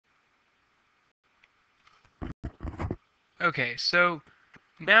Okay, so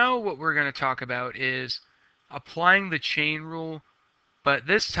now what we're going to talk about is applying the chain rule, but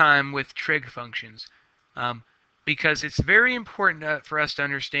this time with trig functions. Because it's very important for us to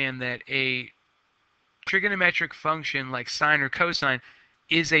understand that a trigonometric function like sine or cosine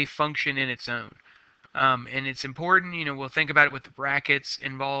is a function in its own. And it's important, we'll think about it with the brackets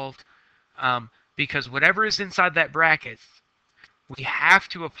involved, because whatever is inside that bracket, we have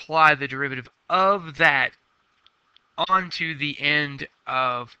to apply the derivative of that onto the end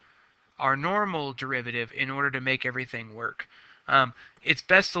of our normal derivative in order to make everything work. It's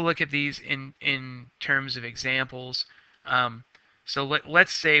best to look at these in terms of examples. So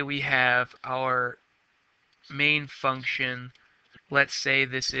let's say we have our main function. Let's say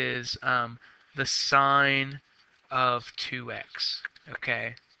this is the sine of 2x.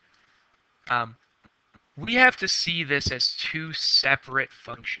 Okay. We have to see this as two separate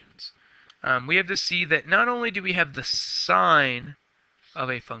functions. We have to see that not only do we have the sine of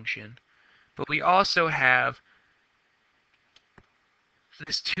a function, but we also have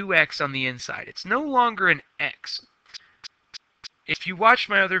this 2x on the inside. It's no longer an x. If you watch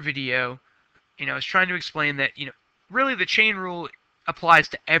my other video, I was trying to explain that, really the chain rule applies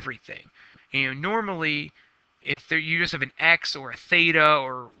to everything. Normally, if you just have an x or a theta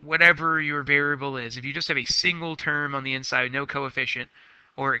or whatever your variable is, if you just have a single term on the inside, no coefficient,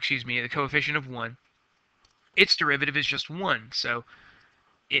 or excuse me, the coefficient of 1, its derivative is just 1. So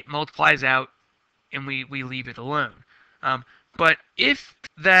it multiplies out and we leave it alone. But if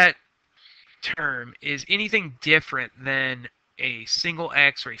that term is anything different than a single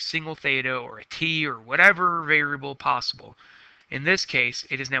x or a single theta or a t or whatever variable possible, in this case,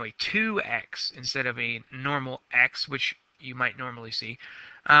 it is now a 2x instead of a normal x, which you might normally see.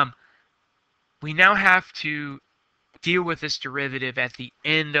 We now have to deal with this derivative at the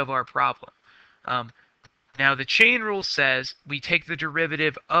end of our problem. Now, the chain rule says we take the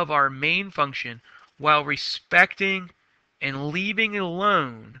derivative of our main function while respecting and leaving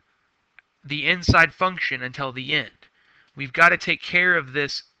alone the inside function until the end. We've got to take care of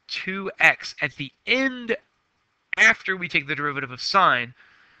this 2x at the end after we take the derivative of sine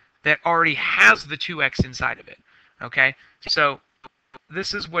that already has the 2x inside of it. Okay, so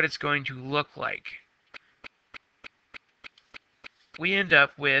this is what it's going to look like. We end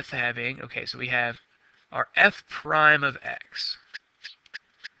up with having, okay, so we have our f prime of x.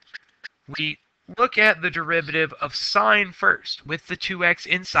 We look at the derivative of sine first with the 2x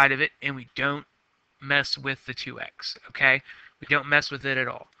inside of it, and we don't mess with the 2x, okay? We don't mess with it at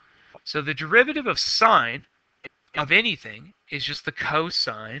all. So the derivative of sine of anything is just the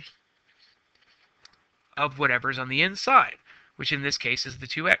cosine of whatever's on the inside, which in this case is the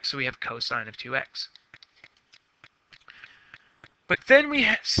 2x. So we have cosine of 2x. But then we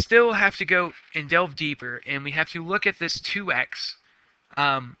still have to go and delve deeper, and we have to look at this 2x,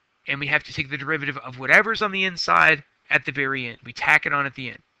 and we have to take the derivative of whatever's on the inside at the very end. We tack it on at the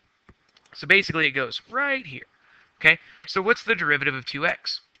end. So basically it goes right here. Okay, so what's the derivative of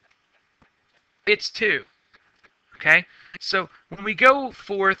 2x? It's 2. Okay, so when we go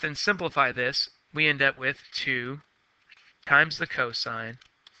forth and simplify this, we end up with 2 times the cosine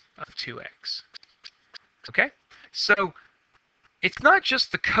of 2x. Okay, so it's not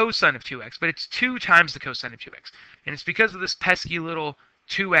just the cosine of 2x, but it's 2 times the cosine of 2x. And it's because of this pesky little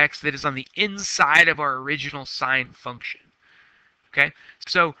 2x that is on the inside of our original sine function. Okay,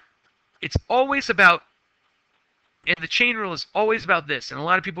 so it's always about, and the chain rule is always about this, and a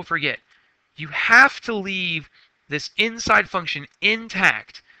lot of people forget. You have to leave this inside function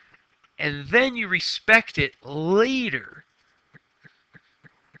intact, and then you respect it later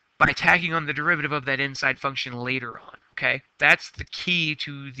by tacking on the derivative of that inside function later on. Okay, that's the key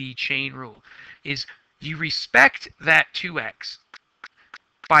to the chain rule, is you respect that 2x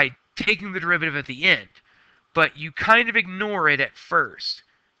by taking the derivative at the end, but you kind of ignore it at first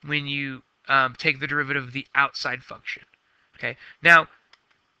when you take the derivative of the outside function. Okay, now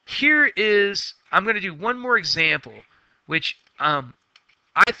here is, I'm going to do one more example, which I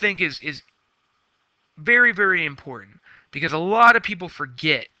think is very, very important, because a lot of people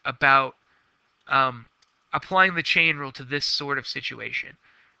forget about applying the chain rule to this sort of situation.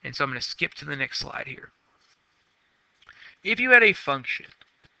 And so I'm going to skip to the next slide here. If you had a function,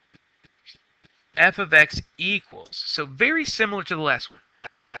 f of x equals, so very similar to the last one,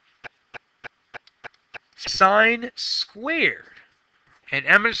 sine squared. And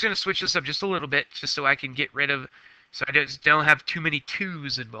I'm just going to switch this up just a little bit, just so I can get rid of, so I just don't have too many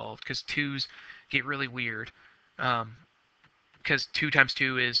 2's involved, because 2's get really weird. Because 2 times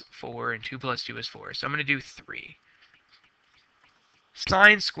 2 is 4, and 2 plus 2 is 4. So I'm going to do 3.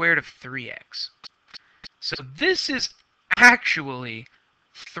 Sine squared of 3x. So this is actually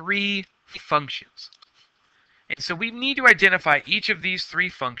 3 functions. And so we need to identify each of these 3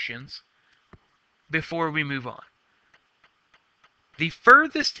 functions before we move on. The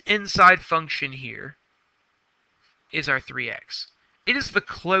furthest inside function here is our 3x. It is the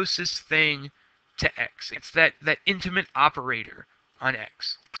closest thing to x. It's that intimate operator on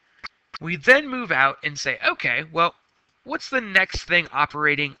x. We then move out and say, okay, well, what's the next thing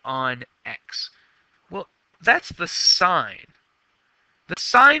operating on x? Well, that's the sine. The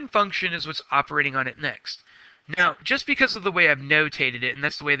sine function is what's operating on it next. Now, just because of the way I've notated it, and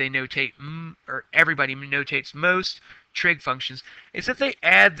that's the way they notate, or everybody notates most trig functions, is that they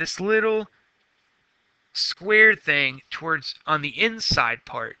add this little squared thing towards on the inside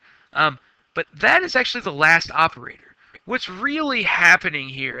part. But that is actually the last operator. What's really happening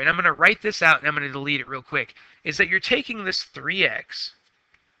here, and I'm going to write this out and I'm going to delete it real quick, is that you're taking this 3x.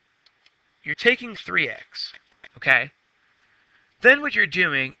 You're taking 3x, okay? Then what you're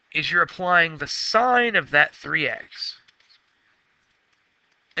doing is you're applying the sine of that 3x.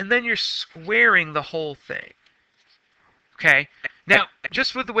 And then you're squaring the whole thing. Okay? Now,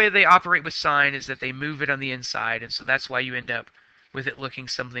 just with the way they operate with sine is that they move it on the inside, and so that's why you end up with it looking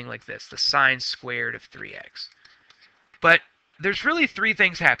something like this, the sine squared of 3x. But there's really 3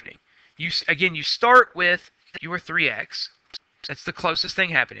 things happening. You start with your 3x. That's the closest thing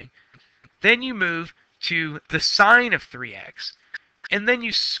happening. Then you move to the sine of 3x, and then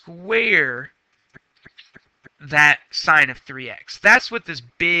you square that sine of 3x. That's what this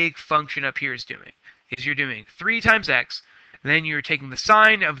big function up here is doing. Is you're doing 3 times x, then you're taking the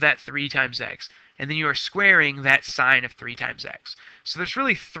sine of that 3 times x, and then you are squaring that sine of 3 times x. So there's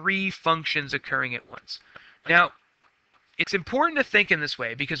really 3 functions occurring at once. Now, it's important to think in this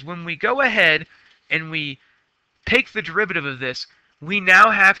way because when we go ahead and we take the derivative of this, we now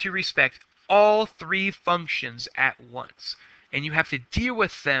have to respect all 3 functions at once. And you have to deal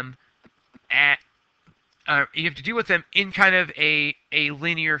with them in kind of a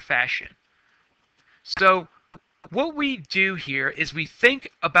linear fashion. So what we do here is we think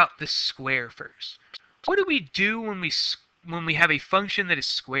about the square first. What do we do when we have a function that is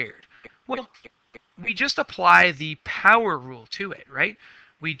squared? Well, we just apply the power rule to it, right?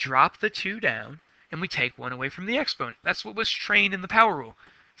 We drop the 2 down and we take 1 away from the exponent. That's what was trained in the power rule.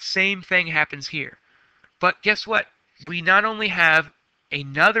 Same thing happens here. But guess what? We not only have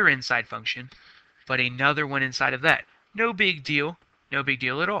another inside function, but another one inside of that. No big deal. No big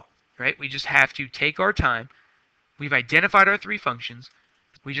deal at all, right? We just have to take our time. We've identified our 3 functions.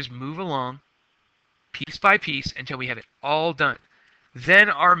 We just move along piece by piece until we have it all done. Then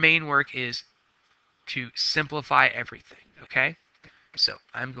our main work is to simplify everything, okay? So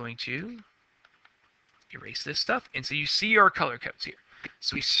I'm going to erase this stuff. And so you see our color codes here.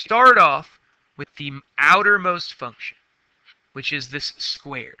 So we start off with the outermost function, which is this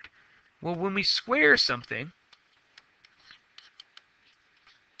squared. Well, when we square something,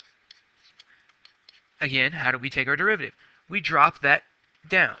 again, how do we take our derivative? We drop that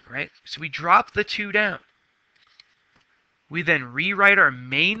down, right? So we drop the 2 down. We then rewrite our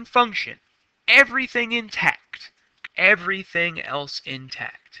main function, everything intact, everything else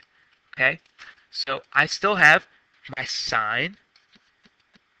intact, okay? So I still have my sine.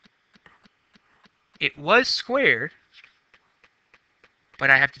 It was squared,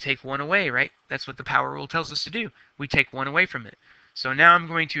 but I have to take 1 away, right? That's what the power rule tells us to do. We take 1 away from it. So now I'm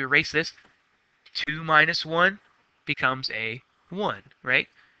going to erase this. 2 minus 1 becomes a 1, right?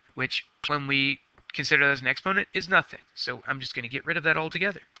 Which, when we consider that as an exponent, is nothing. So I'm just going to get rid of that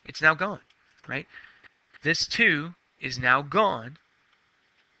altogether. It's now gone, right? This 2 is now gone.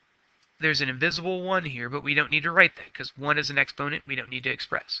 There's an invisible 1 here, but we don't need to write that because 1 is an exponent we don't need to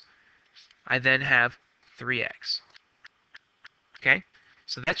express. I then have 3x. Okay?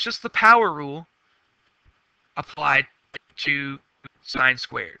 So that's just the power rule applied to sine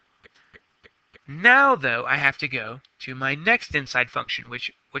squared. Now, though, I have to go to my next inside function.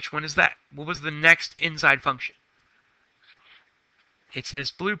 Which one is that? What was the next inside function? It's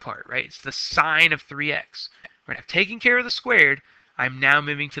this blue part, right? It's the sine of 3x. When I've taken care of the squared, I'm now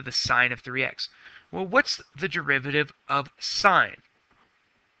moving to the sine of 3x. Well, what's the derivative of sine?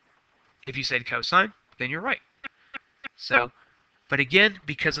 If you said cosine, then you're right. So, but again,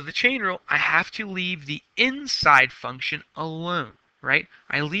 because of the chain rule, I have to leave the inside function alone, right?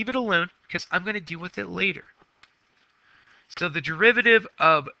 I leave it alone because I'm going to deal with it later. So the derivative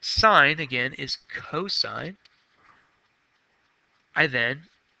of sine, again, is cosine. I then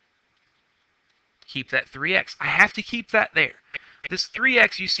keep that 3x. I have to keep that there. This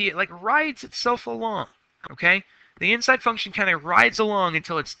 3x, you see it like rides itself along, okay? The inside function kind of rides along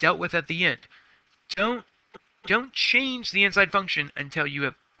until it's dealt with at the end. Don't don't change the inside function until you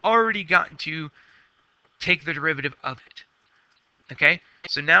have already gotten to take the derivative of it. Okay,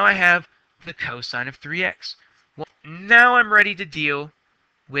 so now I have the cosine of 3x. Well, now I'm ready to deal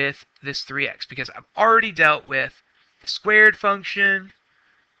with this 3x because I've already dealt with the squared function.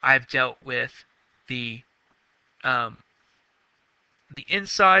 I've dealt with the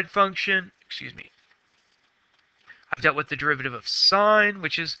inside function. Excuse me. I've dealt with the derivative of sine,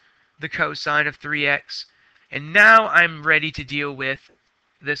 which is the cosine of 3x. And now I'm ready to deal with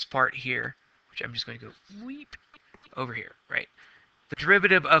this part here, which I'm just going to go weep over here, right? The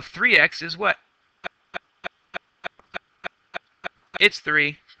derivative of 3x is what? It's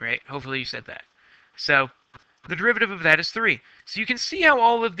 3, right? Hopefully you said that. So the derivative of that is 3. So you can see how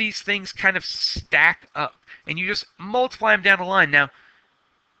all of these things kind of stack up. And you just multiply them down the line. Now,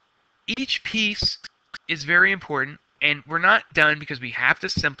 each piece is very important. And we're not done because we have to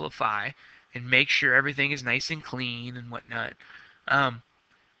simplify and make sure everything is nice and clean and whatnot.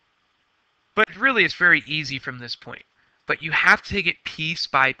 But really, it's very easy from this point. But you have to take it piece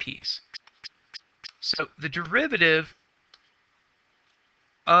by piece. So the derivative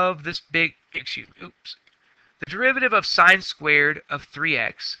of this the derivative of sine squared of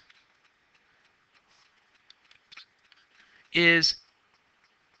 3x is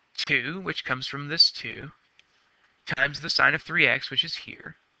 2, which comes from this 2, times the sine of 3x, which is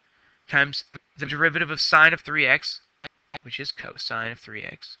here, times the derivative of sine of 3x, which is cosine of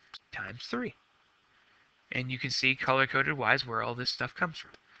 3x, times 3. And you can see color-coded wise where all this stuff comes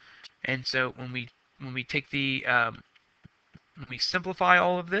from. And so when we take the when we simplify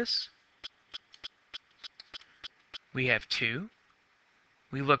all of this, we have 2.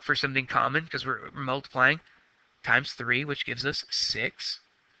 We look for something common because we're multiplying, times 3, which gives us 6.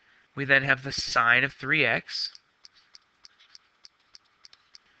 We then have the sine of 3x,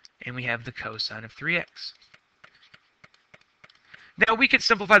 and we have the cosine of 3x. Now we could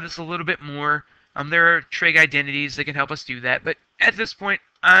simplify this a little bit more. There are trig identities that can help us do that, but at this point,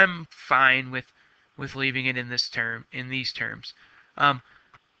 I'm fine with leaving it in these terms. And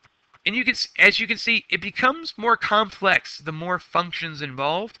as you can see, it becomes more complex the more functions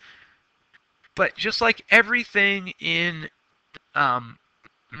involved. But just like everything in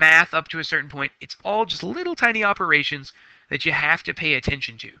math up to a certain point, it's all just little tiny operations that you have to pay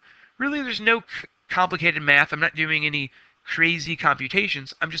attention to. Really, there's no complicated math. I'm not doing any crazy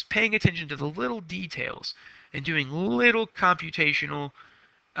computations. I'm just paying attention to the little details and doing little computational,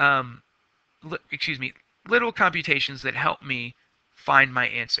 little computations that help me find my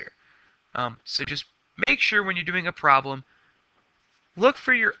answer. So just make sure when you're doing a problem, look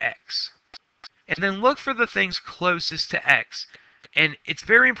for your x, and then look for the things closest to x. And it's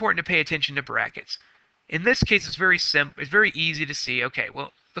very important to pay attention to brackets. In this case, it's very simple. It's very easy to see. Okay,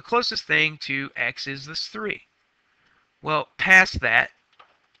 well, the closest thing to x is this 3. Well, past that,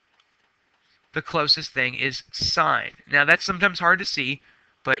 the closest thing is sine. Now, that's sometimes hard to see,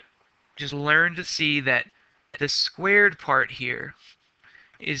 but just learn to see that the squared part here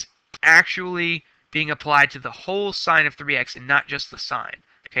is actually being applied to the whole sine of 3x and not just the sine.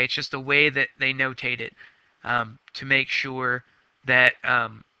 Okay, it's just the way that they notate it to make sure that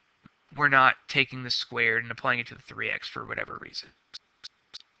we're not taking the squared and applying it to the 3x for whatever reason.